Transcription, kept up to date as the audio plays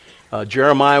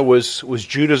Jeremiah was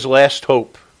Judah's last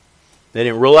hope. They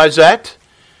didn't realize that,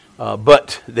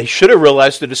 but they should have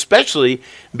realized it, especially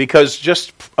because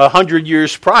just 100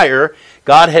 years prior,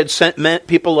 God had sent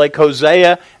people like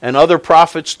Hosea and other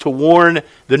prophets to warn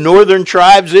the northern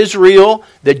tribes, Israel,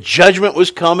 that judgment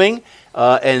was coming,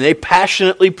 and they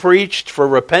passionately preached for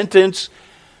repentance,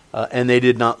 and they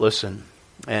did not listen.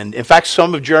 And in fact,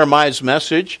 some of Jeremiah's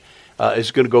message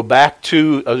is going to go back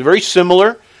to, very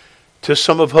similar to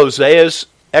some of Hosea's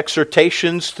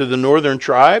exhortations to the northern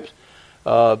tribes,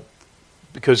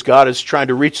 because God is trying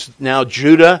to reach now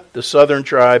Judah, the southern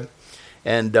tribe,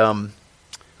 and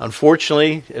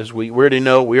unfortunately, as we already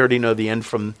know the end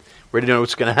from, we already know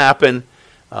what's going to happen,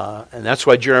 and that's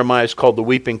why Jeremiah is called the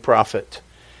weeping prophet.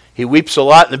 He weeps a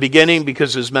lot in the beginning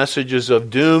because his message is of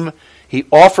doom. He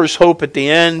offers hope at the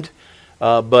end,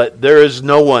 but there is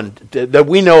no one, that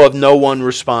we know of, no one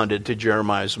responded to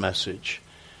Jeremiah's message.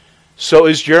 So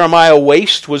is Jeremiah a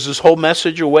waste? Was his whole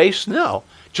message a waste? No.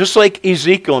 Just like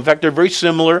Ezekiel. In fact, they're very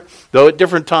similar, though at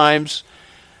different times.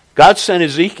 God sent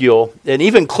Ezekiel, and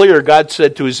even clearer, God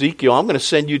said to Ezekiel, I'm going to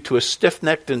send you to a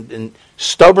stiff-necked and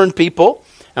stubborn people.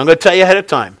 I'm going to tell you ahead of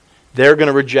time, they're going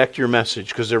to reject your message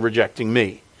because they're rejecting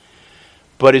me.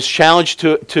 But his challenge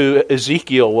to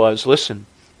Ezekiel was, listen,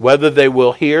 whether they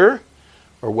will hear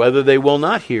or whether they will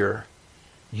not hear,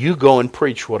 you go and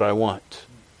preach what I want.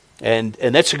 And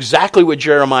that's exactly what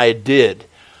Jeremiah did.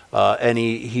 And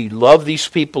he loved these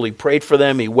people. He prayed for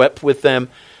them. He wept with them.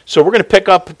 So we're going to pick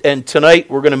up, and tonight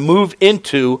we're going to move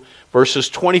into verses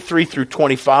 23 through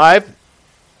 25.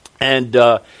 And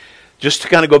just to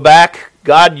kind of go back,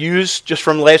 God used, just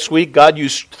from last week, God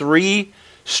used three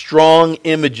strong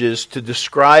images to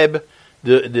describe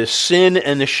the sin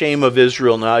and the shame of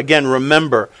Israel. Now, again,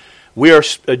 remember, we are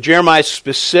Jeremiah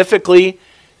specifically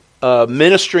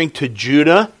ministering to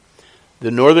Judah. The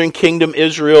northern kingdom,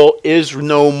 Israel, is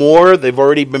no more. They've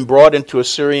already been brought into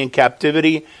Assyrian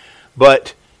captivity.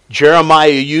 But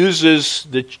Jeremiah uses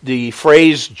the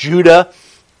phrase Judah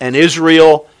and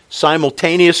Israel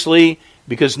simultaneously,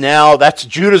 because now that's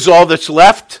Judah's all that's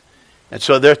left. And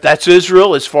so that's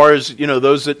Israel as far as,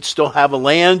 those that still have a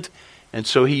land. And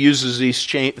so he uses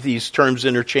these terms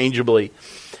interchangeably.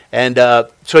 And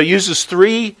so he uses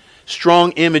three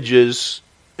strong images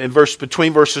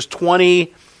between verses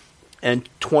 20 and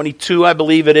 22, I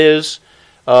believe it is,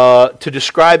 to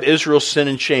describe Israel's sin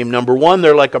and shame. Number one,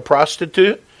 they're like a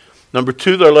prostitute. Number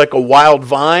two, they're like a wild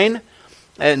vine.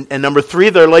 And number three,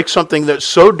 they're like something that's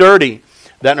so dirty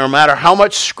that no matter how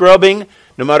much scrubbing,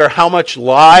 no matter how much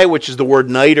lye, which is the word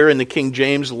niter in the King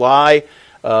James, lye,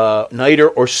 niter,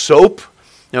 or soap,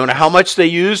 no matter how much they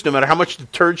use, no matter how much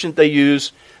detergent they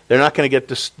use, they're not going to get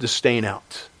the stain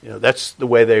out. That's the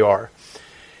way they are.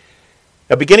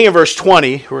 Now, beginning in verse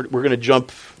 20, we're going to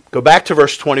go back to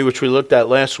verse 20, which we looked at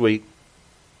last week.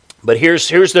 But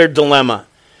here's their dilemma.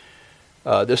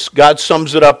 God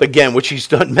sums it up again, which he's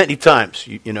done many times.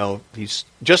 He's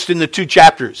just in the 2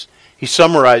 chapters. He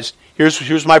summarized,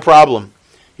 here's my problem.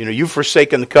 You've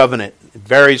forsaken the covenant in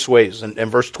various ways. And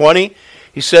verse 20,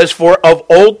 he says, for of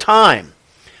old time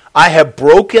I have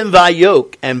broken thy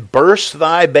yoke and burst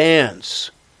thy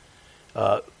bands.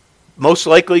 Most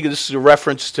likely this is a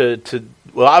reference to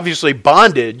obviously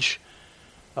bondage,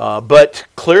 but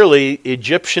clearly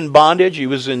Egyptian bondage.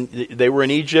 They were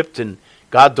in Egypt, and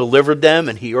God delivered them,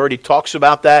 and he already talks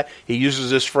about that. He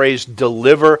uses this phrase,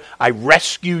 deliver. I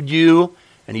rescued you,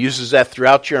 and he uses that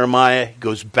throughout Jeremiah. He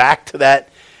goes back to that.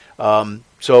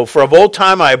 So for of old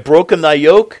time I have broken thy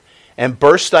yoke and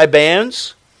burst thy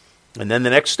bands. And then the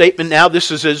next statement now,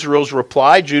 this is Israel's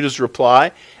reply, Judah's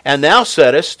reply. And thou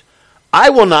saidest, I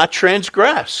will not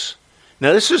transgress.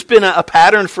 Now this has been a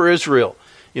pattern for Israel.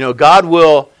 God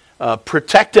will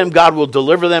protect them, God will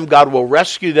deliver them, God will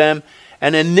rescue them.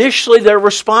 And initially their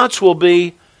response will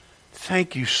be,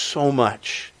 thank you so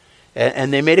much.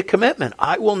 And they made a commitment,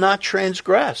 I will not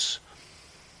transgress.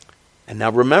 And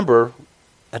now remember,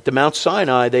 at the Mount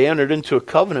Sinai, they entered into a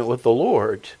covenant with the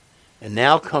Lord. And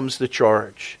now comes the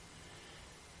charge.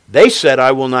 They said,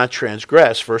 I will not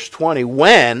transgress. Verse 20,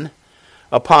 when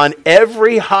upon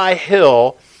every high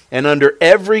hill and under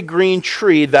every green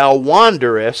tree thou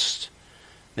wanderest.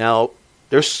 Now,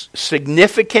 there's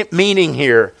significant meaning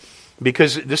here,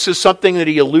 because this is something that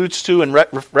he alludes to and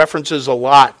references a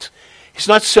lot. He's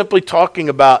not simply talking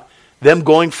about them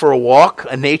going for a walk,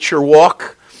 a nature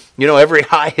walk. Every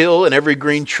high hill and every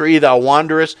green tree thou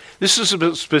wanderest. This is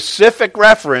a specific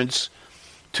reference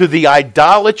to the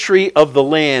idolatry of the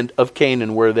land of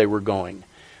Canaan where they were going.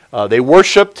 They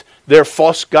worshipped their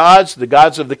false gods, the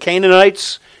gods of the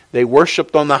Canaanites. They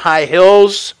worshipped on the high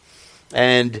hills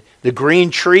and the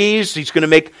green trees. He's going to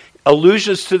make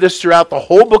allusions to this throughout the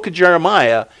whole book of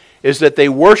Jeremiah, is that they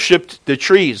worshipped the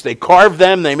trees. They carved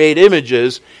them, they made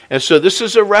images. And so this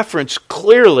is a reference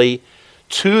clearly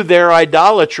to their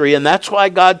idolatry. And that's why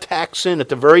God tacks in at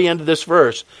the very end of this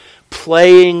verse,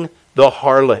 playing the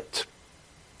harlot.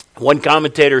 One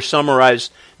commentator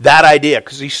summarized that idea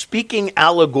because he's speaking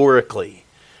allegorically.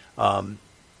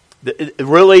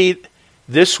 Really,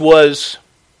 this was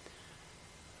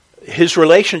his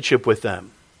relationship with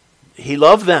them. He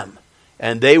loved them,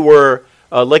 and they were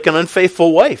like an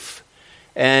unfaithful wife.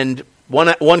 And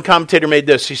one commentator made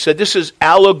this. He said, this is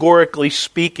allegorically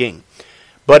speaking,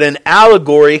 but an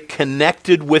allegory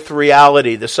connected with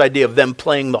reality, this idea of them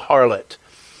playing the harlot.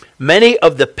 Many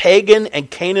of the pagan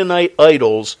and Canaanite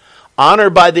idols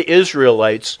honored by the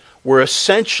Israelites were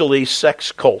essentially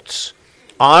sex cults,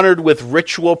 honored with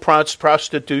ritual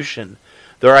prostitution.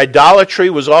 Their idolatry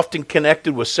was often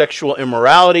connected with sexual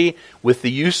immorality, with the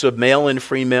use of male and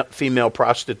female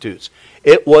prostitutes.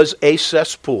 It was a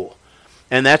cesspool.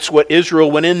 And that's what Israel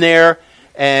went in there,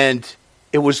 and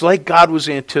it was like God was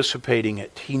anticipating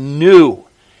it. He knew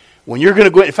when you're going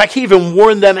to go in. In fact, he even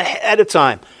warned them ahead of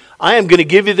time. I am going to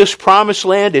give you this promised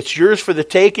land. It's yours for the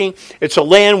taking. It's a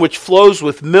land which flows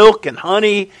with milk and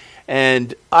honey,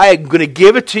 and I am going to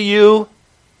give it to you.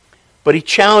 But he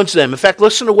challenged them. In fact,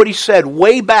 listen to what he said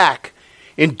way back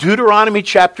in Deuteronomy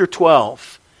chapter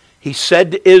 12. He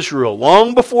said to Israel,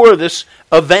 long before this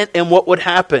event and what would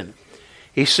happen,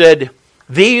 he said,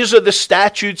 these are the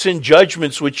statutes and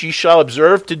judgments which ye shall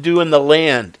observe to do in the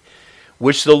land,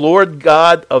 which the Lord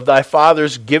God of thy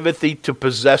fathers giveth thee to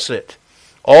possess it,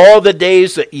 all the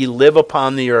days that ye live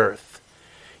upon the earth.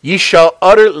 Ye shall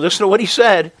listen to what he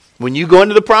said, when you go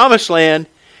into the promised land,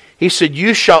 he said,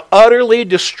 you shall utterly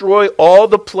destroy all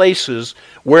the places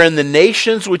wherein the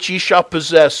nations which ye shall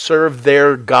possess serve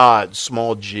their gods,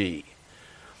 small g.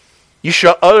 You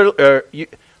shall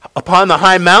upon the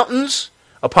high mountains,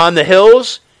 upon the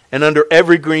hills, and under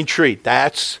every green tree.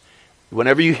 That's,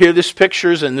 whenever you hear these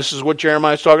pictures, and this is what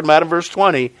Jeremiah is talking about in verse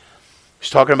 20, he's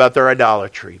talking about their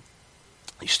idolatry.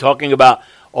 He's talking about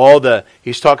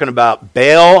he's talking about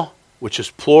Baal, which is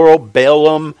plural,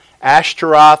 Balaam,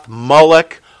 Ashtaroth,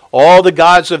 Moloch, all the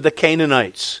gods of the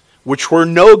Canaanites, which were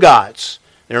no gods.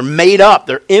 They're made up.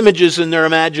 They're images in their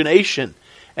imagination.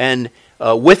 And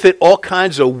with it, all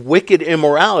kinds of wicked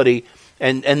immorality.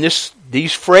 And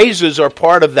these phrases are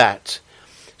part of that.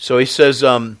 So he says,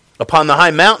 upon the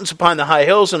high mountains, upon the high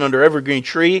hills, and under every green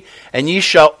tree, and ye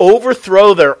shall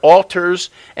overthrow their altars,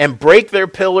 and break their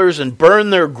pillars, and burn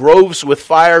their groves with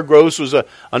fire. Groves was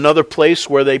another place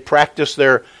where they practiced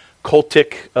their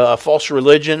cultic false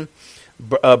religion.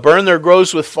 Burn their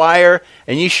groves with fire,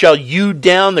 and ye shall hew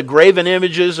down the graven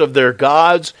images of their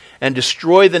gods, and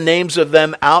destroy the names of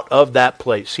them out of that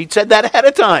place. He said that ahead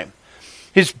of time.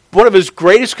 One of his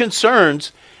greatest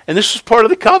concerns, and this is part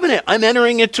of the covenant. I'm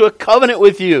entering into a covenant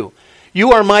with you.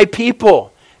 You are my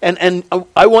people, and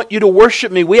I want you to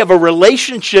worship me. We have a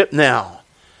relationship now.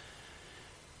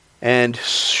 And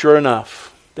sure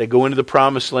enough, they go into the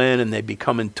promised land, and they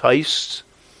become enticed.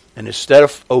 And instead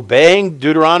of obeying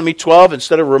Deuteronomy 12,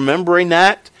 instead of remembering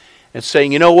that and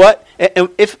saying, you know what? And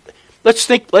let's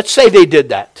say they did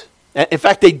that. In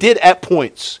fact, they did at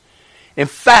points. In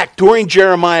fact, during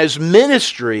Jeremiah's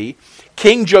ministry,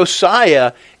 King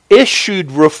Josiah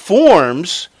issued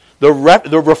reforms, the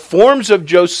reforms of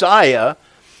Josiah,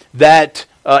 that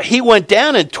he went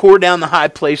down and tore down the high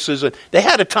places. And they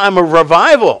had a time of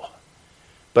revival.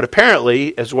 But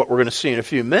apparently, as what we're going to see in a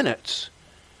few minutes,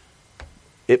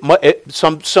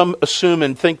 some assume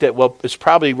and think that, well, it's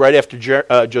probably right after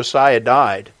Josiah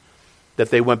died that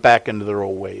they went back into their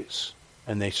old ways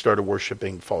and they started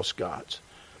worshiping false gods.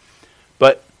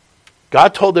 But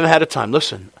God told them ahead of time,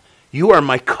 listen, you are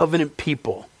my covenant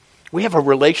people. We have a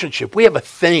relationship. We have a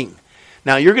thing.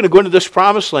 Now you're going to go into this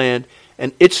promised land,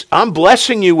 and I'm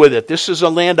blessing you with it. This is a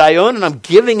land I own, and I'm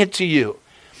giving it to you.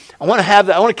 I want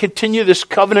to continue this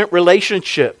covenant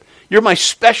relationship. You're my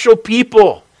special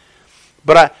people.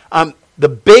 But the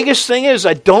biggest thing is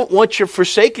I don't want you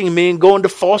forsaking me and going to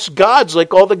false gods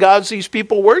like all the gods these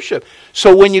people worship.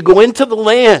 So when you go into the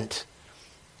land,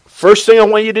 first thing I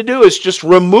want you to do is just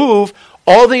remove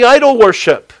all the idol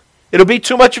worship. It'll be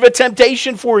too much of a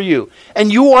temptation for you.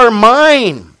 And you are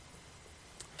mine.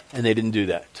 And they didn't do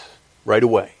that right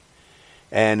away.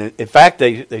 And in fact,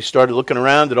 they started looking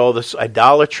around at all this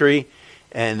idolatry,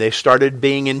 and they started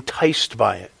being enticed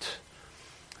by it.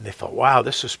 And they thought, wow,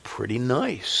 this is pretty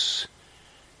nice.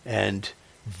 And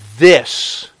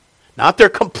this, not their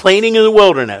complaining in the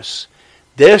wilderness,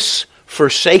 this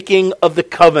forsaking of the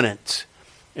covenant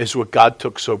is what God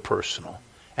took so personal.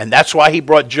 And that's why he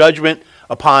brought judgment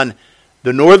upon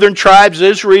the northern tribes,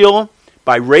 Israel,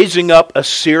 by raising up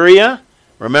Assyria.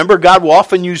 Remember, God will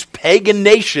often use pagan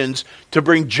nations to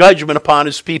bring judgment upon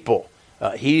his people.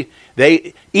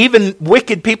 Even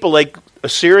wicked people like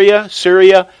Assyria,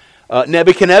 Syria,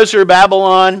 Nebuchadnezzar,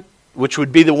 Babylon, which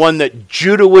would be the one that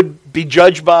Judah would be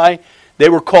judged by, they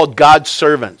were called God's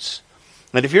servants.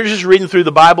 And if you're just reading through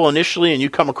the Bible initially and you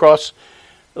come across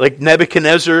like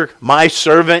Nebuchadnezzar, my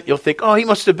servant, you'll think, oh, he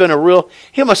must have been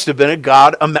a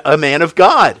God, a man of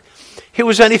God. He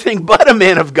was anything but a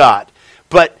man of God.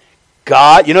 But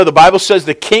God, the Bible says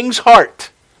the king's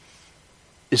heart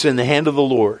is in the hand of the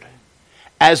Lord.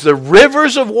 As the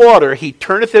rivers of water, he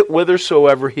turneth it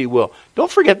whithersoever he will.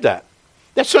 Don't forget that.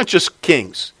 That's not just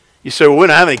kings. You say, well, we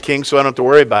don't have any kings, so I don't have to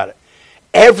worry about it.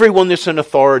 Everyone that's in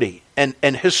authority, and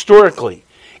historically,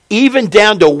 even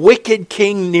down to wicked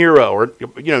King Nero,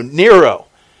 Nero,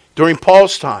 during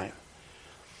Paul's time,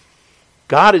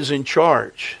 God is in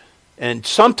charge. And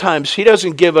sometimes he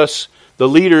doesn't give us the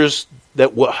leaders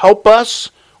that will help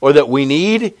us or that we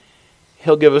need.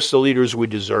 He'll give us the leaders we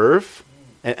deserve.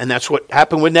 And that's what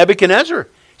happened with Nebuchadnezzar. He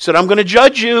said, I'm going to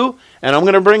judge you, and I'm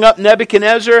going to bring up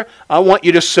Nebuchadnezzar. I want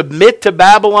you to submit to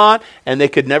Babylon. And they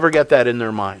could never get that in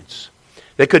their minds.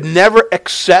 They could never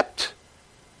accept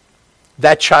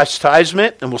that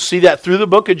chastisement. And we'll see that through the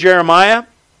book of Jeremiah.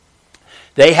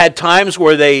 They had times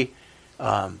where they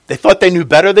thought they knew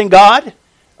better than God.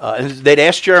 And they'd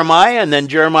ask Jeremiah, and then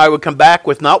Jeremiah would come back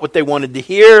with not what they wanted to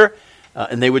hear,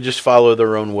 and they would just follow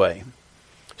their own way.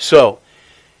 So,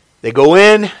 they go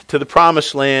in to the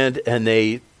promised land, and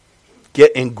they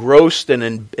get engrossed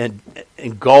and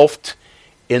engulfed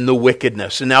in the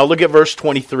wickedness. And now look at verse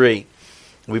 23.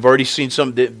 We've already seen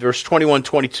verse 21,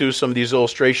 22, some of these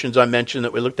illustrations I mentioned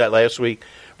that we looked at last week.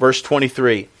 Verse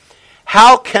 23.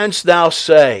 How canst thou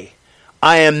say,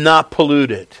 I am not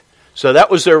polluted? So that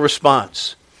was their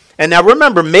response. And now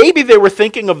remember, maybe they were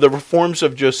thinking of the reforms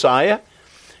of Josiah.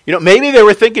 Maybe they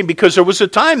were thinking because there was a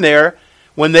time there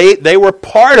when they were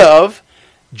part of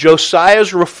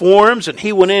Josiah's reforms, and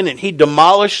he went in and he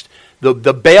demolished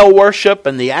the Baal worship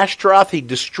and the Ashtaroth. He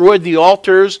destroyed the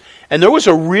altars, and there was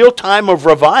a real time of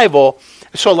revival.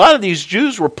 So a lot of these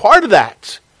Jews were part of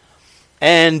that.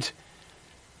 And,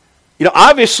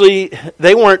 obviously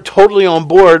they weren't totally on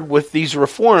board with these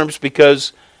reforms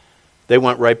because they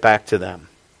went right back to them.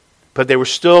 But they were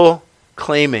still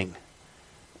claiming,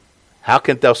 how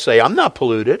canst thou say, I'm not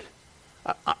polluted?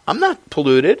 I'm not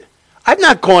polluted. I've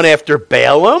not gone after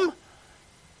Balaam. Can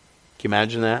you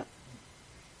imagine that?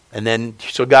 And then,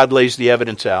 so God lays the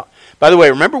evidence out. By the way,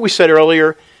 remember we said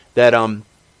earlier that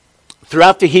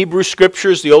throughout the Hebrew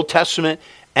Scriptures, the Old Testament,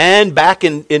 and back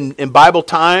in Bible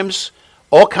times,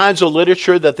 all kinds of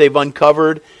literature that they've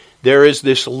uncovered, there is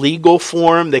this legal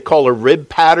form they call a rib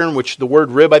pattern, which the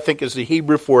word rib, I think, is the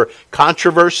Hebrew for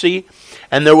controversy.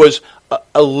 And there was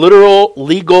a literal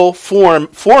legal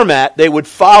format they would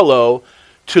follow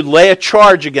to lay a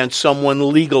charge against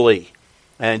someone legally.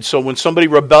 And so when somebody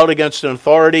rebelled against an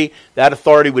authority, that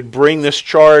authority would bring this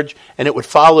charge, and it would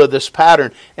follow this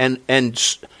pattern. And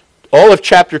all of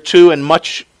chapter 2 and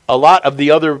a lot of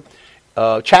the other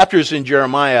chapters in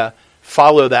Jeremiah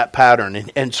follow that pattern.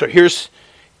 And so here's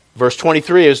verse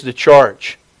 23 is the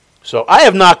charge. So I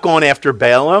have not gone after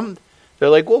Balaam. They're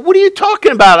like, well, what are you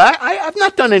talking about? I've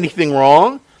not done anything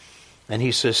wrong. And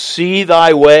he says, see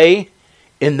thy way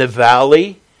in the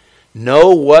valley, know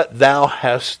what thou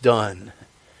hast done.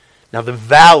 Now the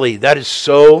valley, that is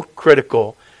so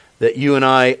critical that you and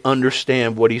I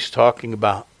understand what he's talking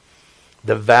about.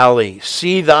 The valley.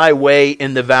 See thy way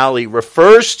in the valley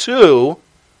refers to,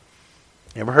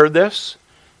 you ever heard this?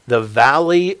 The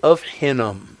Valley of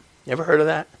Hinnom. You ever heard of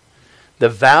that? The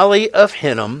Valley of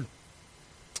Hinnom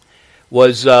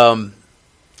was a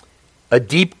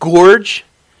deep gorge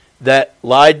that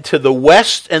lied to the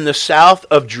west and the south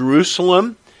of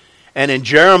Jerusalem. And in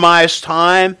Jeremiah's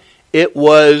time, it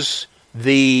was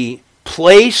the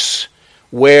place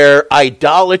where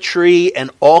idolatry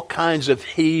and all kinds of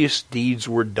hideous deeds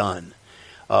were done.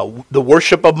 The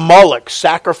worship of Moloch,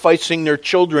 sacrificing their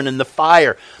children in the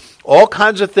fire. All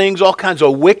kinds of things, all kinds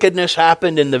of wickedness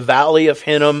happened in the Valley of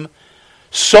Hinnom.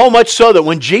 So much so that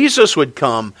when Jesus would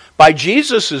come, by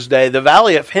Jesus' day, the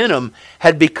Valley of Hinnom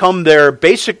had become their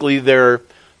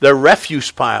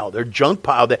refuse pile, their junk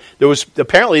pile. There was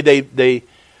apparently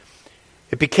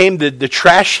it became the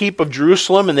trash heap of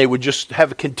Jerusalem, and they would just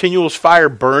have a continuous fire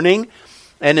burning.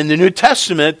 And in the New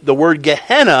Testament, the word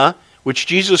Gehenna, which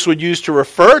Jesus would use to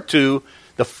refer to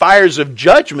the fires of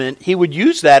judgment, he would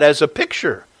use that as a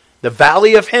picture. The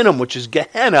Valley of Hinnom, which is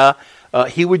Gehenna,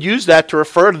 he would use that to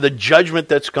refer to the judgment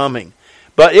that's coming.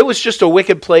 But it was just a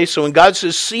wicked place. So when God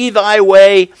says, see thy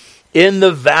way in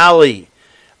the valley,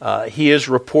 he is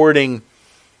reporting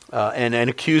and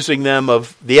accusing them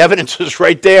of the evidence is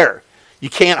right there. You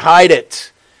can't hide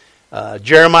it.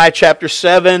 Jeremiah chapter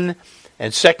 7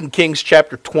 and 2 Kings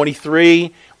chapter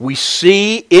 23, we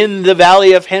see in the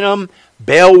valley of Hinnom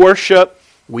Baal worship.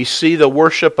 We see the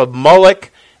worship of Moloch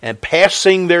and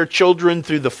passing their children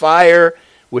through the fire,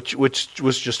 which was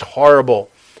just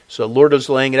horrible. So the Lord was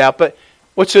laying it out. But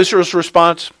what's Israel's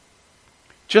response?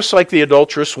 Just like the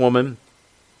adulterous woman.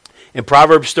 In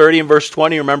Proverbs 30 and verse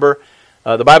 20, remember,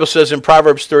 the Bible says in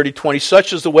Proverbs 30:20,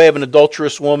 such is the way of an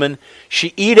adulterous woman.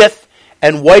 She eateth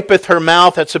and wipeth her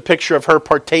mouth. That's a picture of her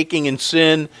partaking in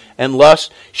sin and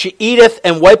lust. She eateth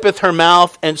and wipeth her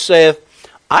mouth and saith,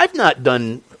 I've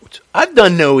done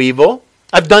no evil.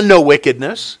 I've done no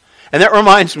wickedness. And that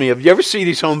reminds me of, you ever see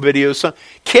these home videos?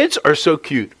 Kids are so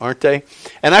cute, aren't they?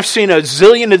 And I've seen a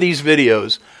zillion of these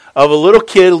videos of a little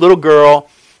kid, a little girl,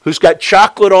 who's got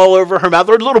chocolate all over her mouth,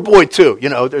 or a little boy too,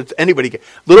 there's anybody.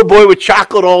 Little boy with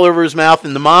chocolate all over his mouth,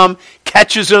 and the mom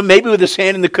catches him, maybe with his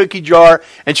hand in the cookie jar,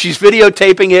 and she's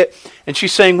videotaping it, and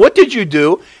she's saying, what did you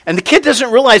do? And the kid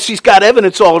doesn't realize he's got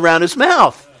evidence all around his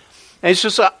mouth. And he's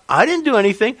just like, I didn't do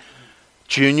anything.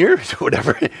 Junior,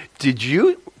 whatever, did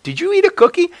you eat a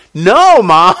cookie? No,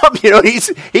 Mom.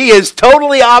 He is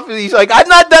totally opposite. He's like, I've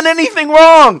not done anything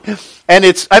wrong. And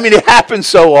it happens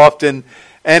so often.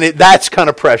 And that's kind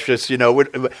of precious,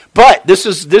 But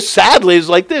this sadly is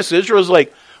like this. Israel's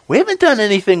like, we haven't done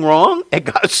anything wrong. And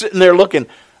God's sitting there looking.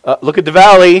 Look at the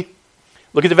valley.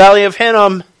 Look at the valley of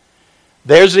Hinnom.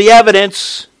 There's the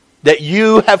evidence that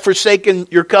you have forsaken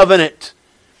your covenant.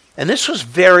 And this was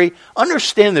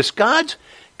understand this. God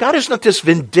is not this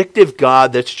vindictive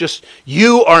God that's just,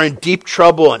 you are in deep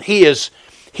trouble and he is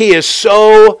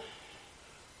so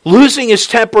losing his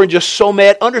temper and just so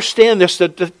mad. Understand this,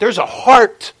 that there's a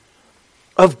heart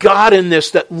of God in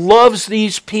this that loves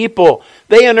these people.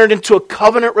 They entered into a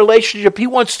covenant relationship. He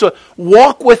wants to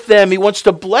walk with them. He wants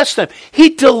to bless them. He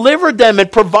delivered them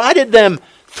and provided them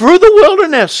through the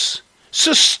wilderness,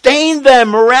 sustained them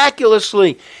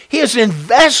miraculously. He has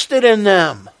invested in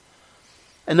them.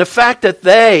 And the fact that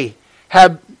they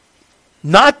have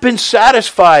not been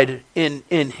satisfied in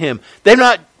him.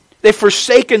 They've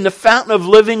forsaken the fountain of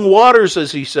living waters,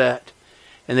 as he said.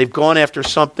 And they've gone after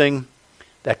something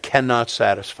that cannot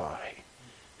satisfy.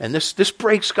 And this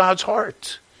breaks God's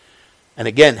heart. And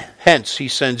again, hence he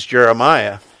sends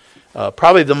Jeremiah,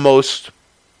 probably the most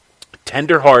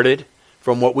tender-hearted,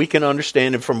 from what we can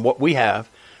understand and from what we have,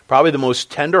 probably the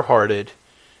most tender-hearted,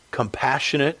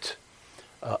 compassionate,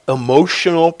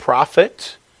 emotional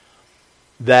prophet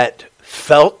that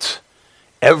felt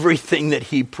everything that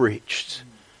he preached.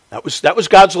 That was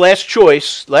God's last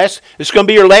choice. It's going to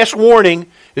be your last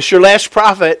warning. It's your last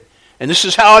prophet. And this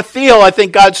is how I feel. I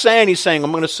think God's saying, he's saying,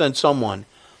 I'm going to send someone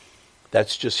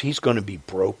he's going to be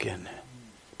broken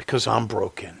because I'm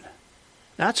broken.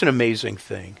 That's an amazing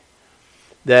thing.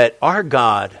 That our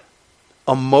God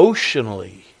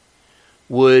emotionally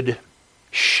would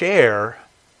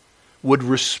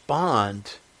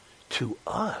respond to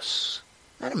us.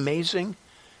 Isn't that amazing?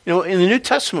 In the New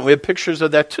Testament, we have pictures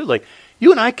of that too. Like,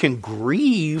 you and I can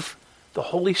grieve the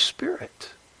Holy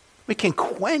Spirit. We can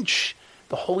quench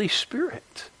the Holy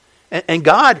Spirit. And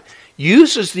God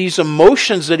uses these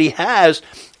emotions that he has,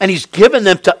 and he's given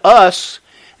them to us.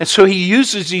 And so he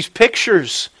uses these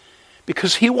pictures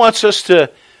because he wants us to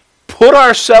put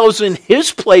ourselves in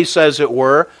his place, as it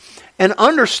were, and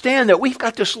understand that we've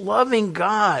got this loving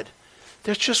God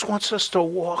that just wants us to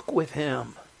walk with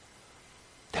him.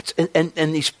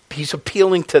 He's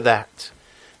appealing to that.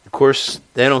 Of course,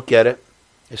 they don't get it.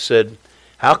 They said,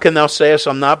 how can thou sayest,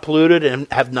 I'm not polluted, and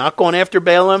have not gone after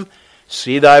Balaam?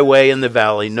 See thy way in the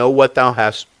valley, know what thou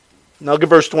hast. Now look at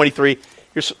verse 23.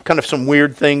 Here's kind of some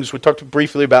weird things we talked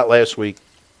briefly about last week.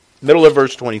 Middle of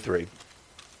verse 23.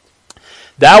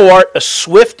 Thou art a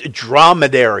swift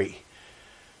dromedary.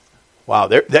 Wow,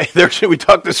 there's we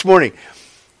talked this morning.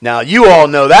 Now, you all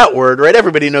know that word, right?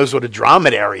 Everybody knows what a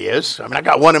dromedary is. I mean, I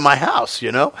got one in my house,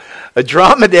 A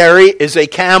dromedary is a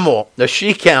camel, a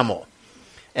she-camel.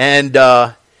 And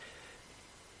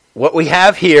what we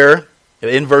have here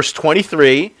in verse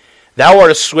 23, thou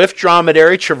art a swift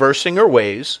dromedary traversing her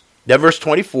ways. Then verse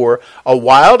 24, a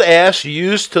wild ass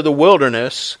used to the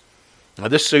wilderness. Now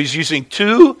so he's using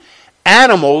two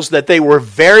animals that they were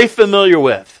very familiar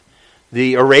with.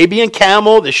 The Arabian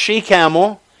camel, the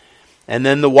she-camel, and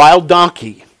then the wild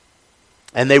donkey.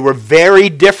 And they were very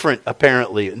different,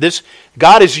 apparently.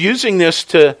 God is using this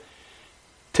to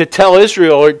tell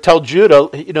Israel or tell Judah,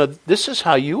 this is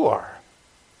how you are.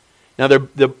 Now,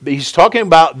 he's talking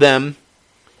about them.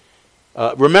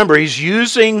 Remember, he's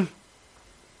using,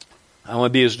 I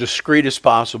want to be as discreet as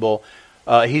possible,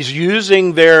 he's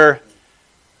using their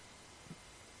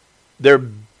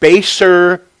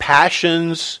baser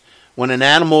passions when an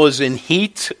animal is in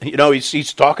heat.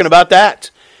 He's talking about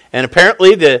that. And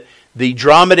apparently the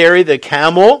dromedary, the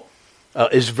camel,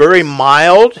 is very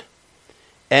mild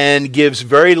and gives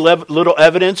very little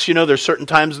evidence. There's certain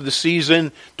times of the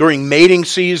season, during mating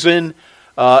season,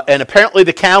 and apparently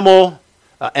the camel,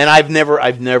 and I don't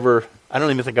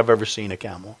even think I've ever seen a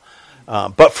camel.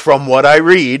 But from what I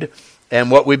read and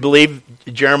what we believe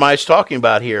Jeremiah is talking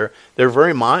about here, they're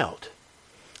very mild.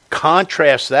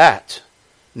 Contrast that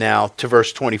now to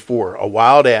verse 24. A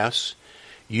wild ass,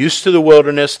 used to the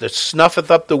wilderness, that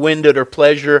snuffeth up the wind at her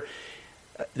pleasure.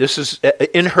 This is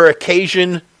in her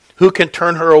occasion. Who can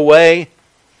turn her away?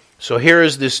 So here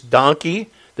is this donkey,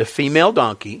 the female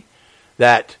donkey,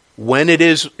 that when it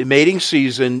is mating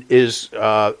season,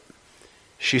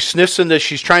 she sniffs in this.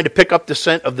 She's trying to pick up the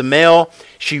scent of the male.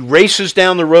 She races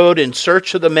down the road in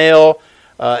search of the male,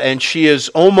 and she is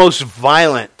almost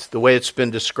violent, the way it's been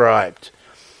described.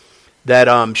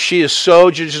 That she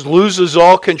just loses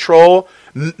all control.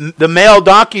 The male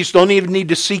donkeys don't even need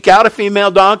to seek out a female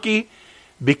donkey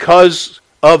because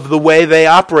of the way they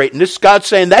operate. And this God's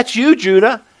saying, that's you,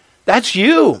 Judah. That's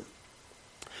you.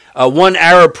 One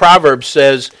Arab proverb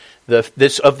says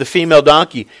this of the female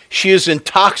donkey, she is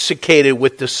intoxicated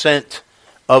with the scent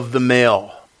of the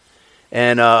male.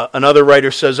 And another writer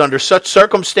says, under such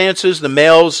circumstances, the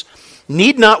males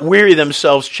need not weary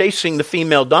themselves chasing the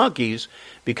female donkeys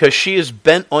because she is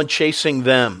bent on chasing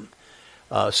them.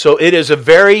 So it is a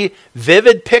very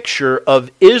vivid picture of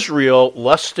Israel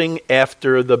lusting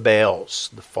after the Baals,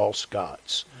 the false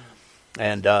gods.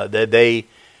 And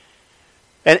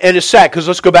and it's sad, because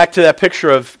let's go back to that picture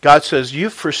of God says,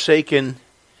 you've forsaken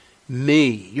me.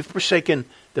 You've forsaken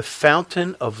the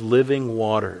fountain of living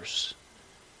waters.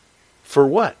 For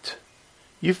what?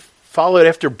 You've followed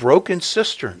after broken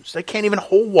cisterns. They can't even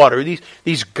hold water.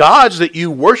 These gods that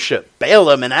you worship,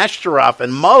 Balaam and Ashtaroth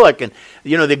and Moloch, and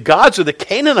the gods of the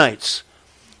Canaanites,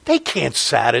 they can't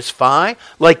satisfy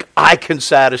like I can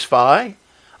satisfy.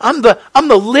 I'm the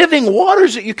living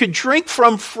waters that you could drink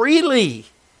from freely.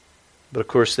 But of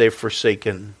course they've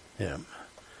forsaken him.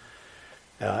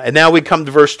 And now we come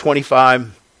to verse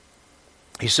 25.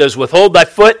 He says, withhold thy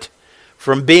foot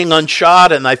from being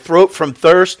unshod, and thy throat from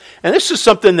thirst. And this is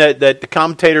something that the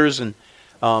commentators and,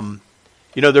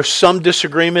 there's some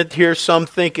disagreement here. Some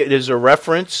think it is a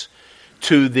reference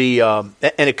to the, and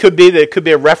it could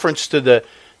be a reference to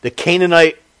the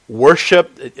Canaanite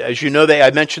worship. As you know, I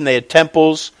mentioned they had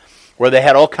temples where they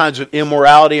had all kinds of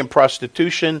immorality and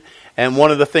prostitution. And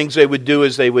one of the things they would do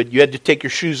is you had to take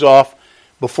your shoes off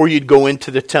before you'd go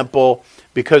into the temple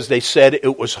because they said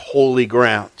it was holy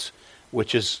ground,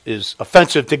 which is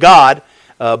offensive to God,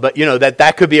 but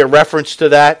that could be a reference to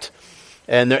that.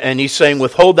 And he's saying,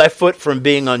 withhold thy foot from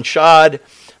being unshod,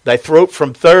 thy throat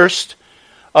from thirst.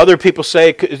 Other people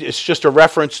say it's just a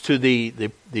reference to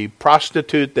the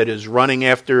prostitute that is running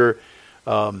after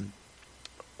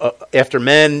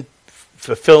men,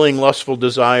 fulfilling lustful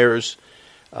desires.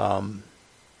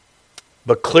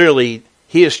 But clearly,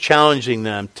 he is challenging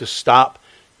them to stop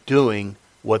doing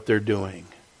what they're doing.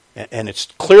 And it's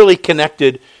clearly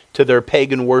connected to their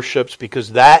pagan worships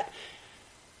because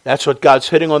that's what God's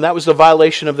hitting on. That was the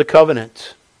violation of the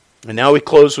covenant. And now we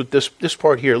close with this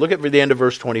part here. Look at the end of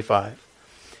verse 25.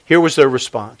 Here was their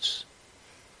response.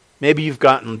 Maybe you've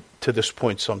gotten to this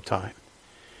point sometime.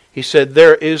 He said,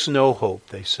 there is no hope,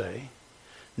 they say.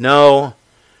 No,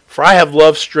 for I have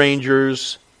loved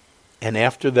strangers, and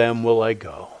after them will I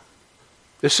go.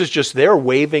 This is just, they're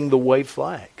waving the white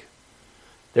flag.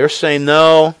 They're saying,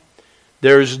 no,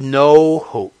 there's no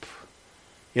hope.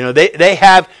 They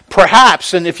have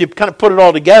perhaps, and if you kind of put it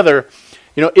all together,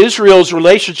 Israel's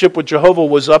relationship with Jehovah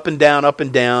was up and down, up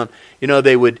and down.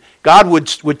 God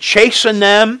would chasten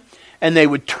them, and they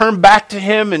would turn back to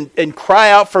him and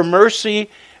cry out for mercy,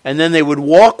 and then they would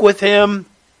walk with him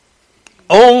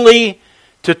only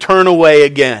to turn away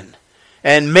again.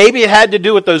 And maybe it had to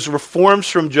do with those reforms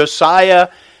from Josiah.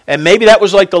 And maybe that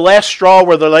was like the last straw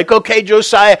where they're like, okay,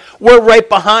 Josiah, we're right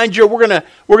behind you. We're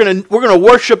gonna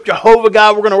worship Jehovah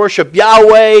God. We're gonna worship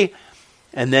Yahweh.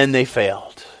 And then they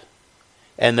failed.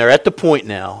 And they're at the point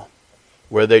now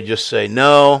where they just say,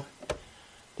 no,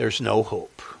 there's no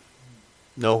hope.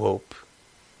 No hope.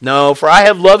 No, for I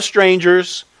have loved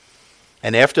strangers,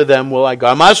 and after them will I go.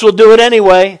 I might as well do it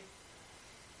anyway.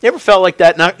 You ever felt like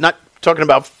that? Not talking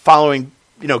about following,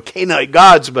 Canaanite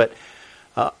gods, but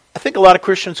I think a lot of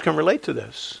Christians can relate to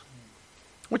this.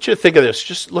 want you to think of this.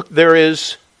 Just look, there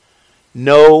is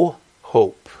no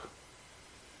hope.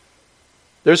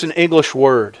 There's an English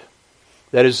word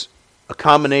that is a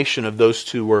combination of those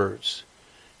two words.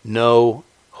 No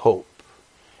hope.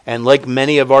 And like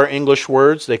many of our English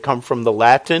words, they come from the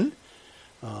Latin,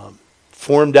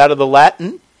 formed out of the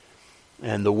Latin.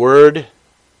 And the word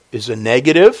is a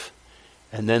negative,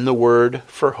 and then the word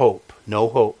for hope, no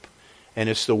hope. And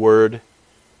it's the word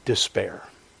despair.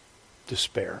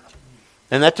 Despair.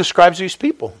 And that describes these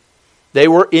people. They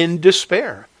were in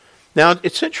despair. Now,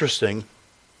 it's interesting.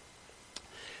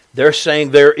 They're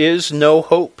saying there is no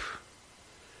hope.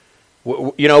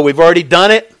 You know, we've already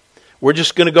done it. We're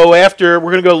just going to go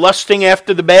lusting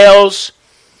after the Baals.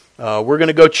 We're going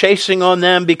to go chasing on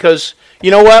them because, you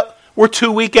know what? We're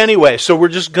too weak anyway, so we're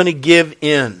just going to give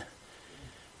in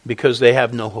because they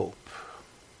have no hope.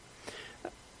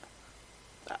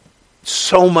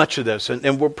 So much of this,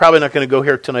 and we're probably not going to go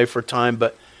here tonight for time,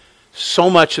 but so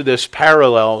much of this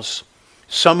parallels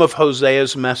some of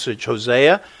Hosea's message.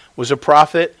 Hosea was a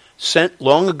prophet sent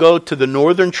long ago to the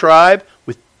northern tribe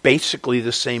with basically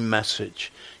the same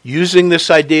message, using this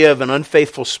idea of an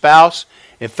unfaithful spouse.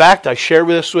 In fact, I share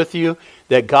this with you,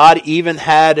 that God even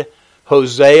had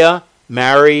Hosea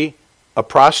marry a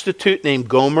prostitute named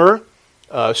Gomer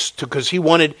because he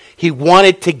wanted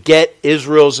to get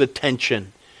Israel's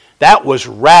attention. That was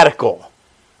radical.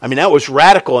 I mean, that was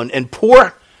radical. And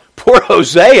poor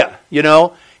Hosea, you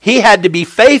know, he had to be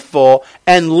faithful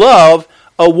and love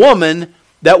a woman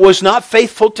that was not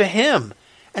faithful to him.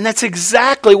 And that's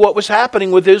exactly what was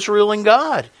happening with Israel and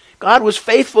God. God was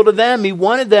faithful to them. He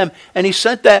wanted them, and he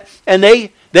sent that. And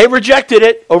they rejected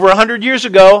it over 100 years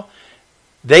ago.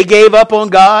 They gave up on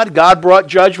God. God brought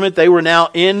judgment. They were now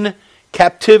in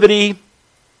captivity.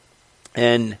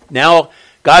 And now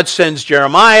God sends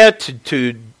Jeremiah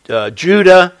to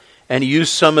Judah, and he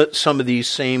used some of these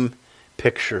same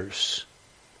pictures.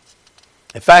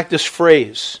 In fact, this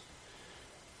phrase,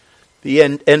 the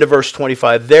end of verse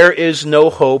 25, there is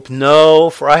no hope, no,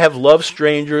 for I have loved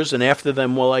strangers, and after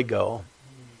them will I go.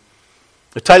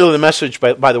 The title of the message,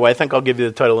 by the way, I think I'll give you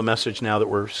the title of the message now that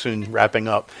we're soon wrapping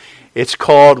up. It's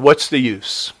called, What's the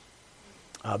Use?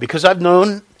 Because I've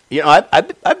known, you know,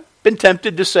 I've been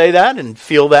tempted to say that and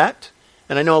feel that,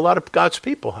 and I know a lot of God's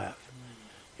people have.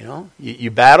 You know,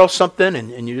 you battle something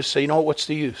and you just say, you know, what's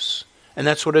the use? And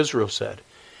that's what Israel said.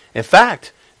 In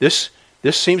fact, this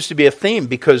seems to be a theme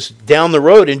because down the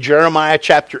road in Jeremiah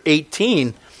chapter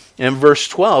 18 and verse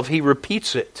 12, he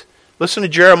repeats it. Listen to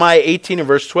Jeremiah 18 and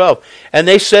verse 12. And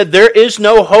they said, there is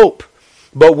no hope,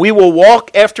 but we will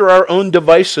walk after our own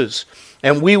devices,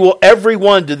 and we will every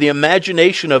one to the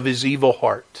imagination of his evil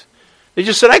heart. They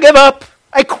just said, I give up.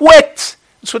 I quit.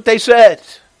 That's what they said.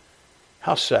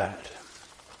 How sad.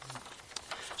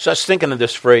 So I was thinking of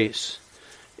this phrase.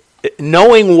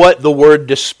 Knowing what the word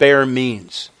despair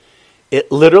means.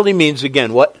 It literally means,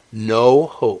 again, what? No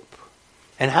hope.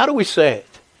 And how do we say it?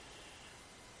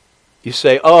 You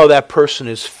say, oh, that person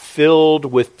is filled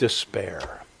with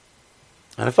despair.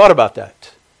 And I thought about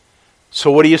that.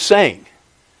 So what are you saying?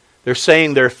 They're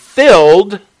saying they're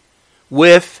filled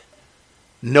with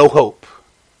no hope.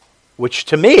 Which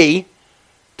to me,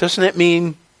 doesn't it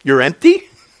mean you're empty?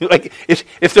 Like,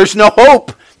 if there's no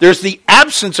hope, there's the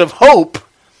absence of hope.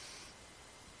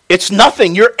 It's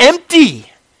nothing. You're empty.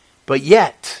 But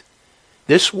yet,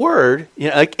 this word, you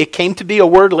know, it came to be a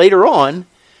word later on,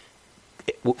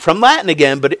 from Latin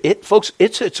again, but folks,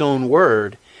 it's its own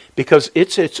word because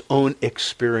it's its own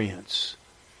experience.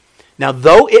 Now,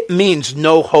 though it means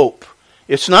no hope,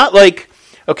 it's not like,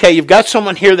 okay, you've got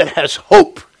someone here that has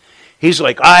hope. He's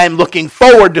like, I am looking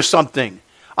forward to something.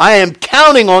 I am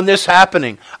counting on this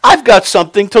happening. I've got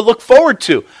something to look forward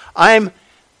to. I've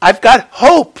got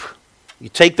hope. You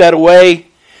take that away.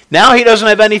 Now he doesn't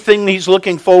have anything he's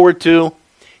looking forward to.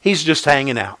 He's just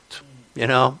hanging out. You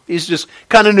know, he's just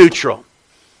kind of neutral.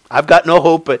 I've got no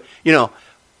hope, but, you know,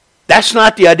 that's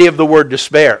not the idea of the word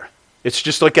despair. It's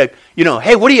just like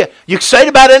hey, what are you excited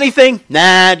about anything?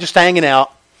 Nah, just hanging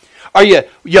out. Are you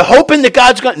hoping that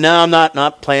God's going to? No, I'm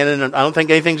not planning. I don't think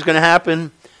anything's going to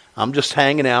happen. I'm just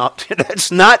hanging out.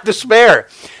 That's not despair.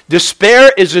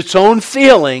 Despair is its own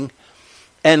feeling,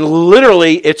 and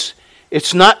literally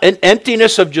it's not an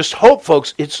emptiness of just hope,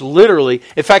 folks. It's literally,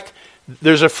 in fact,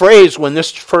 there's a phrase when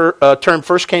this term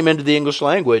first came into the English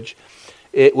language,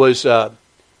 it was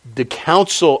the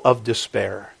counsel of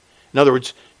despair. In other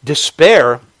words,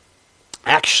 despair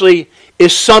actually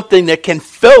is something that can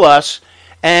fill us,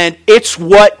 and it's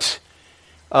what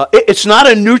it's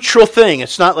not a neutral thing.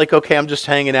 It's not like, okay, I'm just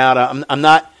hanging out. I'm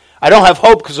I don't have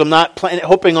hope because I'm not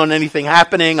hoping on anything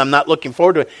happening. I'm not looking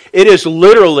forward to it. It is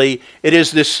literally, it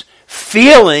is this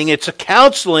feeling, it's a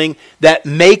counseling that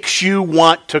makes you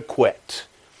want to quit.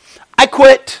 I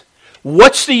quit.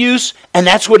 What's the use? And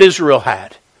that's what Israel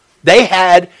had. They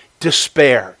had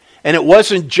despair. And it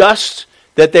wasn't just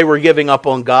that they were giving up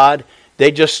on God.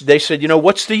 They said,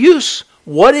 what's the use?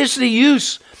 What is the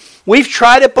use? We've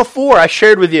tried it before. I've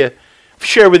shared with you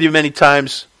many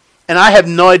times. And I have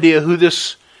no idea who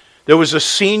this. There was a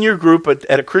senior group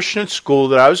at a Christian school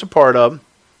that I was a part of,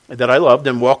 that I loved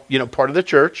and part of the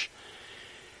church.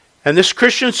 And this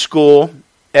Christian school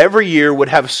every year would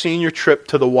have a senior trip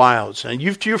to the wilds. And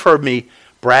you've heard me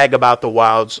brag about the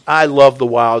wilds. I love the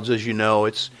wilds, as you know.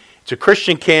 It's a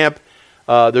Christian camp.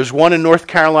 There's one in North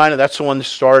Carolina. That's the one that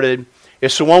started.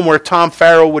 It's the one where Tom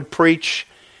Farrell would preach,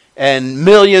 and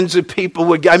millions of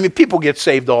people people get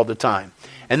saved all the time.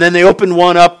 And then they opened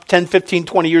one up 10, 15,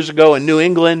 20 years ago in New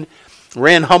England.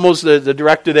 Rand Hummel's the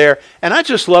director there. And I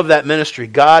just love that ministry.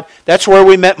 God, that's where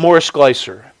we met Morris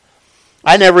Gleiser.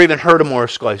 I never even heard of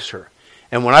Morris Gleiser.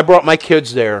 And when I brought my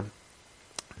kids there,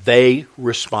 they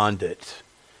responded.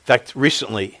 In fact,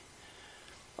 recently,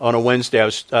 on a Wednesday,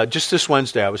 this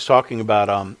Wednesday, I was talking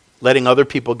about letting other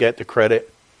people get the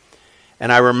credit.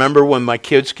 And I remember when my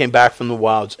kids came back from the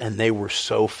wilds, and they were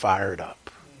so fired up.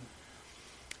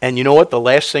 And you know what the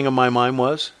last thing in my mind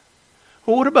was?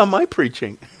 Well, what about my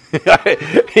preaching? My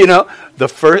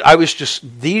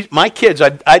kids,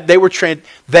 they were trained.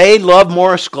 They loved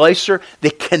Morris Gleiser.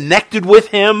 They connected with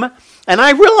him. And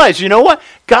I realized, you know what?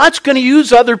 God's going to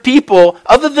use other people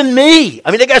other than me.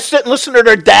 I mean, they got to sit and listen to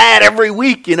their dad every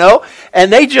week,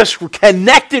 and they just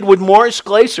connected with Morris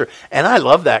Gleiser. And I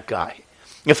love that guy.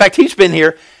 In fact, he's been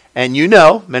here, and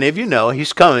many of you know,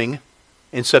 he's coming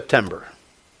in September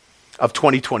of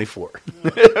 2024.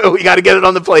 We got to get it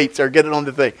on the plates or get it on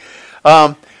the thing.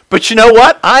 But you know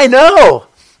what? I know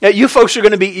that you folks are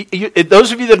going to be,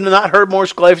 those of you that have not heard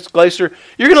Morris Gleiser,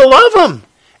 you're going to love him.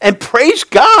 And praise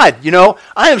God,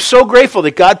 I am so grateful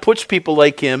that God puts people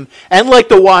like him and like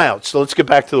the Wilds. So let's get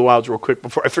back to the Wilds real quick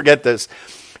before I forget this.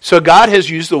 So God has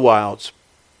used the Wilds.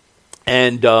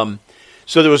 And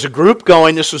so there was a group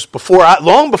going. This was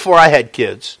long before I had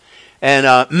kids.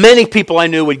 And many people I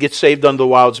knew would get saved under the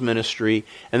Wilds ministry.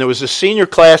 And there was a senior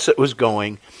class that was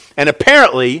going. And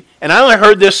apparently, and I only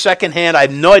heard this secondhand, I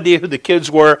have no idea who the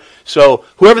kids were. So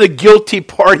whoever the guilty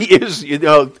party is,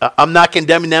 I'm not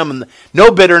condemning them,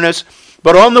 no bitterness.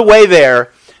 But on the way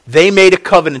there, they made a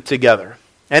covenant together.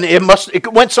 And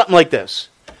it went something like this.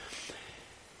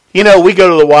 We go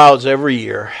to the Wilds every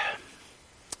year.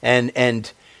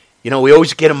 And we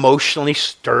always get emotionally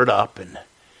stirred up. And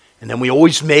then we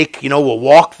always we'll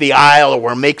walk the aisle or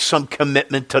we'll make some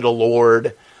commitment to the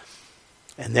Lord.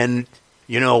 And then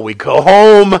we go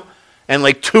home, and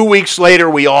like 2 weeks later,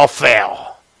 we all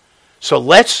fail. So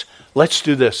let's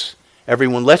do this,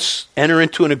 everyone. Let's enter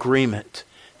into an agreement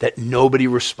that nobody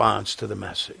responds to the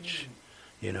message,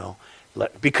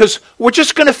 because we're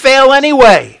just going to fail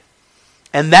anyway.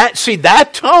 And that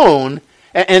tone,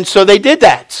 and so they did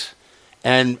that.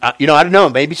 And, I don't know,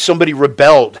 maybe somebody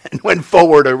rebelled and went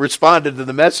forward or responded to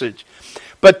the message.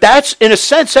 But that's, in a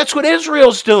sense, that's what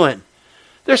Israel's doing.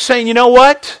 They're saying, you know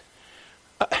what?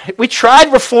 We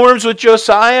tried reforms with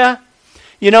Josiah.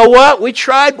 You know what? We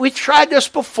tried this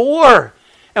before,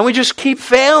 and we just keep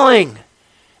failing.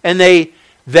 And they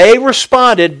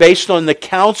responded based on the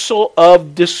counsel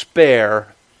of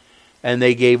despair, and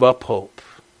they gave up hope.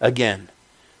 Again,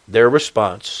 their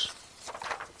response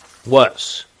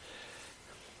was,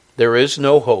 there is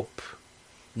no hope.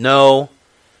 No.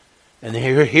 And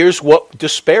here's what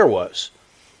despair was.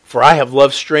 For I have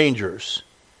loved strangers,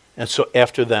 and so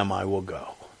after them I will go.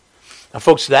 Now,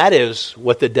 folks, that is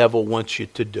what the devil wants you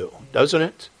to do, doesn't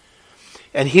it?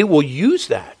 And he will use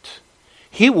that.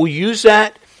 He will use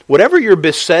that. Whatever your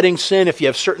besetting sin, if you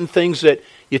have certain things that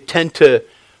you tend to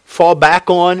fall back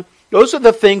on, those are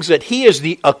the things that he is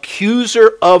the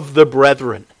accuser of the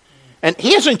brethren. And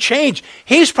he hasn't changed.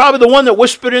 He's probably the one that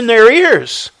whispered in their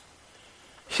ears.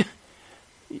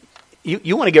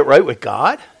 You want to get right with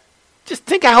God? Just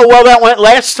think of how well that went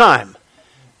last time.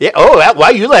 Yeah. Oh, wow,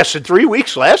 you lasted 3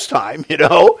 weeks last time,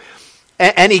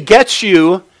 And he gets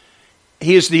you.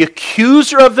 He is the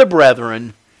accuser of the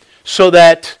brethren, so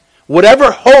that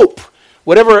whatever hope,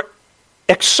 whatever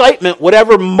excitement,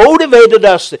 whatever motivated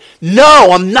us, no,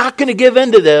 I'm not going to give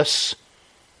in to this,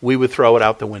 we would throw it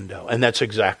out the window. And that's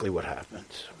exactly what happened.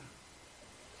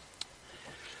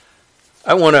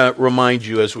 I want to remind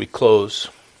you as we close,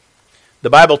 the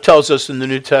Bible tells us in the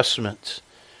New Testament,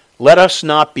 let us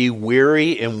not be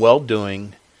weary in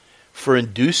well-doing, for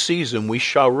in due season we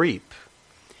shall reap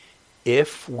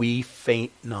if we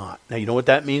faint not. Now, you know what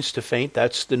that means to faint?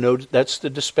 That's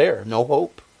the despair, no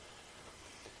hope.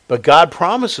 But God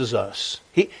promises us.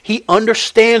 He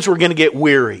understands we're going to get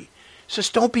weary. He says,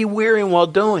 don't be weary in well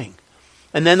doing.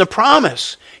 And then the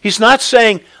promise. He's not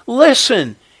saying,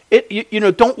 listen,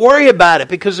 don't worry about it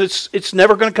because it's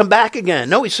never going to come back again.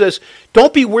 No, he says,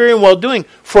 don't be weary in well doing,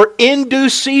 for in due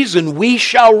season we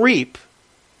shall reap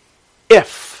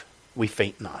if we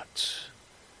faint not.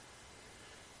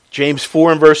 James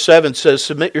 4 and verse 7 says,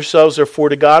 submit yourselves therefore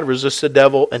to God, resist the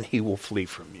devil, and he will flee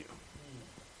from you.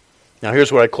 Now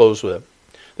here's what I close with.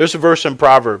 There's a verse in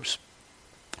Proverbs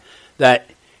that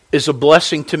is a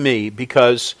blessing to me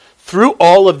because through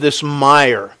all of this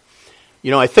mire,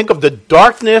 I think of the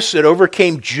darkness that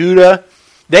overcame Judah.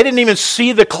 They didn't even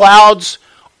see the clouds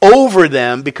over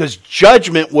them because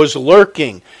judgment was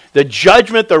lurking. The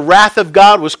judgment, the wrath of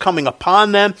God was coming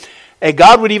upon them. And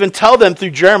God would even tell them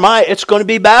through Jeremiah, it's going to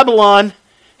be Babylon.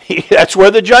 That's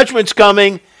where the judgment's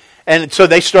coming. And so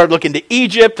they start looking to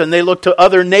Egypt and they look to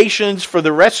other nations for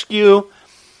the rescue.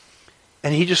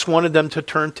 And he just wanted them to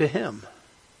turn to him.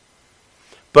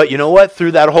 But you know what?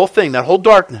 Through that whole thing, that whole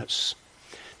darkness,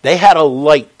 they had a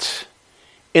light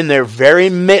in their very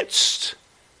midst,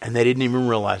 and they didn't even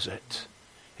realize it.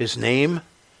 His name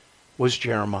was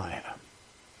Jeremiah.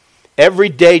 Every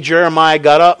day Jeremiah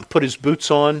got up and put his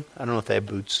boots on. I don't know if they had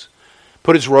boots.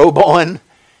 Put his robe on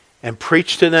and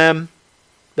preached to them.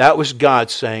 That was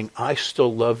God saying, I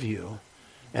still love you,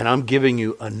 and I'm giving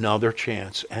you another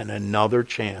chance and another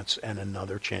chance and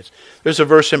another chance. There's a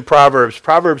verse in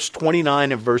Proverbs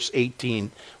 29 and verse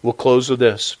 18. We'll close with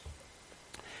this.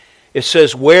 It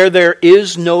says, where there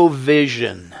is no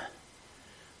vision,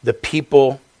 the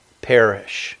people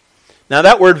perish. Now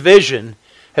that word vision,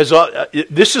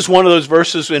 this is one of those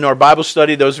verses in our Bible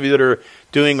study, those of you that are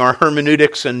doing our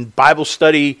hermeneutics and Bible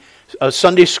study,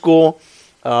 Sunday school,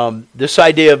 this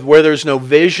idea of where there's no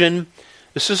vision,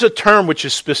 this is a term which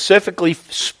is specifically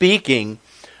speaking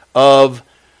of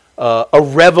a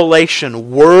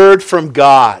revelation, word from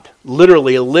God,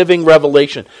 literally a living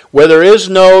revelation. Where there is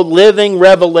no living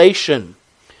revelation,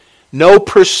 no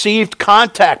perceived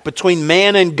contact between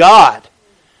man and God,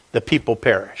 the people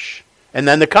perish. And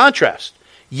then the contrast.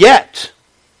 Yet,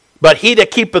 but he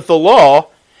that keepeth the law,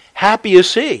 happy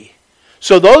is he.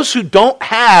 So those who don't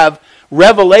have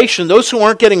revelation, those who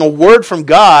aren't getting a word from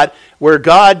God, where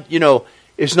God,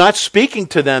 is not speaking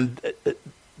to them,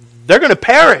 they're going to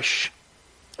perish.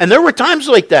 And there were times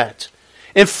like that.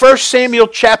 In 1 Samuel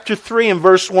chapter 3 and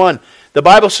verse 1, the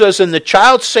Bible says, and the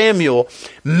child Samuel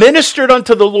ministered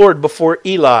unto the Lord before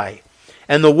Eli,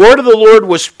 and the word of the Lord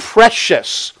was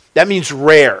precious. That means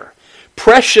rare.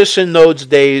 Precious in those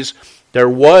days, there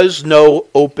was no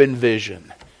open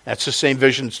vision. That's the same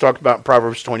vision that's talked about in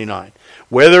Proverbs 29.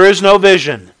 Where there is no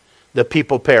vision, the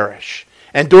people perish.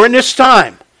 And during this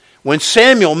time, when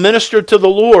Samuel ministered to the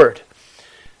Lord,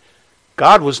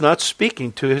 God was not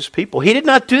speaking to his people. He did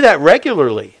not do that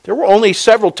regularly. There were only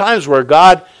several times where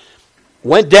God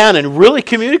went down and really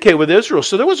communicated with Israel.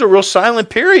 So there was a real silent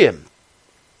period.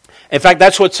 In fact,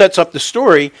 that's what sets up the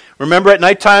story. Remember at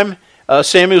nighttime,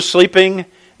 Samuel's sleeping,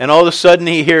 and all of a sudden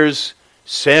he hears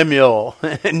Samuel.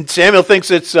 And Samuel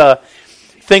thinks it's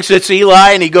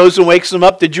Eli, and he goes and wakes him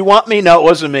up. Did you want me? No, it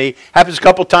wasn't me. Happens a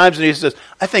couple times, and he says,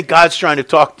 I think God's trying to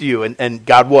talk to you, and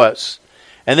God was.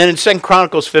 And then in 2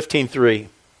 Chronicles 15:3, it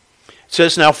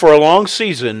says, now for a long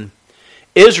season,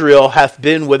 Israel hath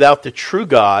been without the true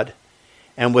God,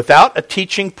 and without a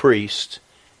teaching priest,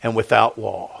 and without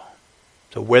law.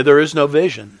 So where there is no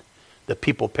vision, the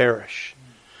people perish.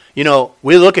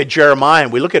 We look at Jeremiah,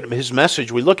 and we look at his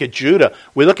message, we look at Judah,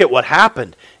 we look at what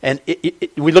happened, and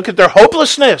we look at their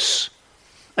hopelessness.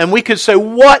 And we could say,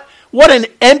 what an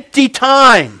empty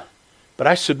time. But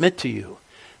I submit to you,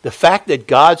 the fact that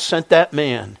God sent that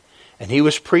man, and he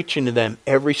was preaching to them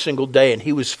every single day, and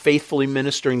he was faithfully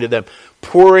ministering to them,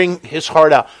 pouring his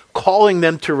heart out, calling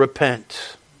them to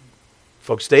repent.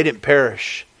 Folks, they didn't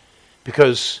perish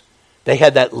because they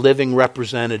had that living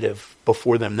representative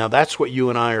before them. Now that's what you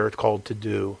and I are called to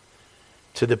do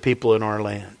to the people in our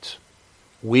land.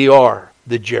 We are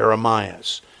the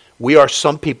Jeremiahs. We are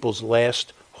some people's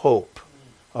last hope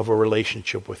of a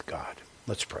relationship with God.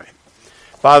 Let's pray.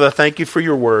 Father, thank you for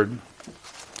your word.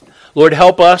 Lord,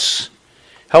 help us.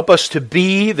 Help us to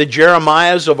be the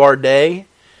Jeremiahs of our day.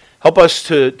 Help us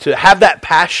to have that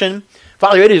passion.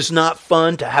 Father, it is not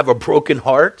fun to have a broken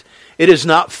heart. It is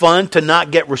not fun to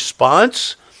not get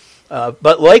response.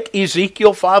 But like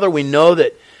Ezekiel, Father, we know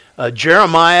that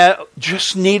Jeremiah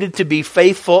just needed to be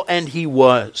faithful, and he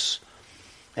was.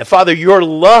 And Father, your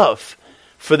love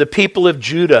for the people of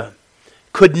Judah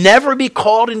could never be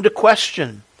called into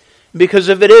question. Because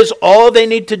if it is, all they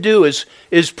need to do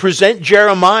is present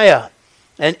Jeremiah.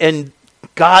 And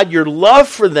God, your love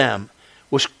for them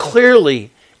was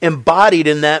clearly embodied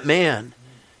in that man.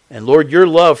 And Lord, your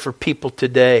love for people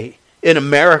today in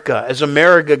America, as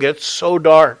America gets so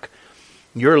dark,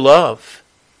 your love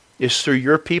is through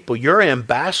your people. Your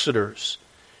ambassadors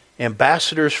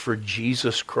for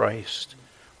Jesus Christ.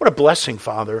 What a blessing,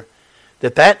 Father,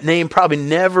 that name probably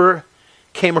never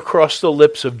came across the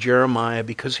lips of Jeremiah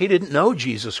because he didn't know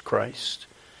Jesus Christ.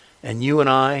 And you and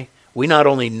I, we not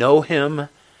only know him,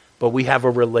 but we have a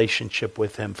relationship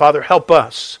with him. Father, help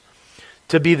us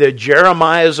to be the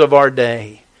Jeremiahs of our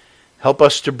day. Help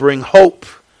us to bring hope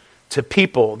to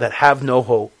people that have no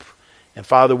hope. And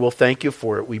Father, we'll thank you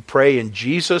for it. We pray in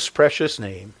Jesus' precious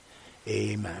name.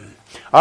 Amen.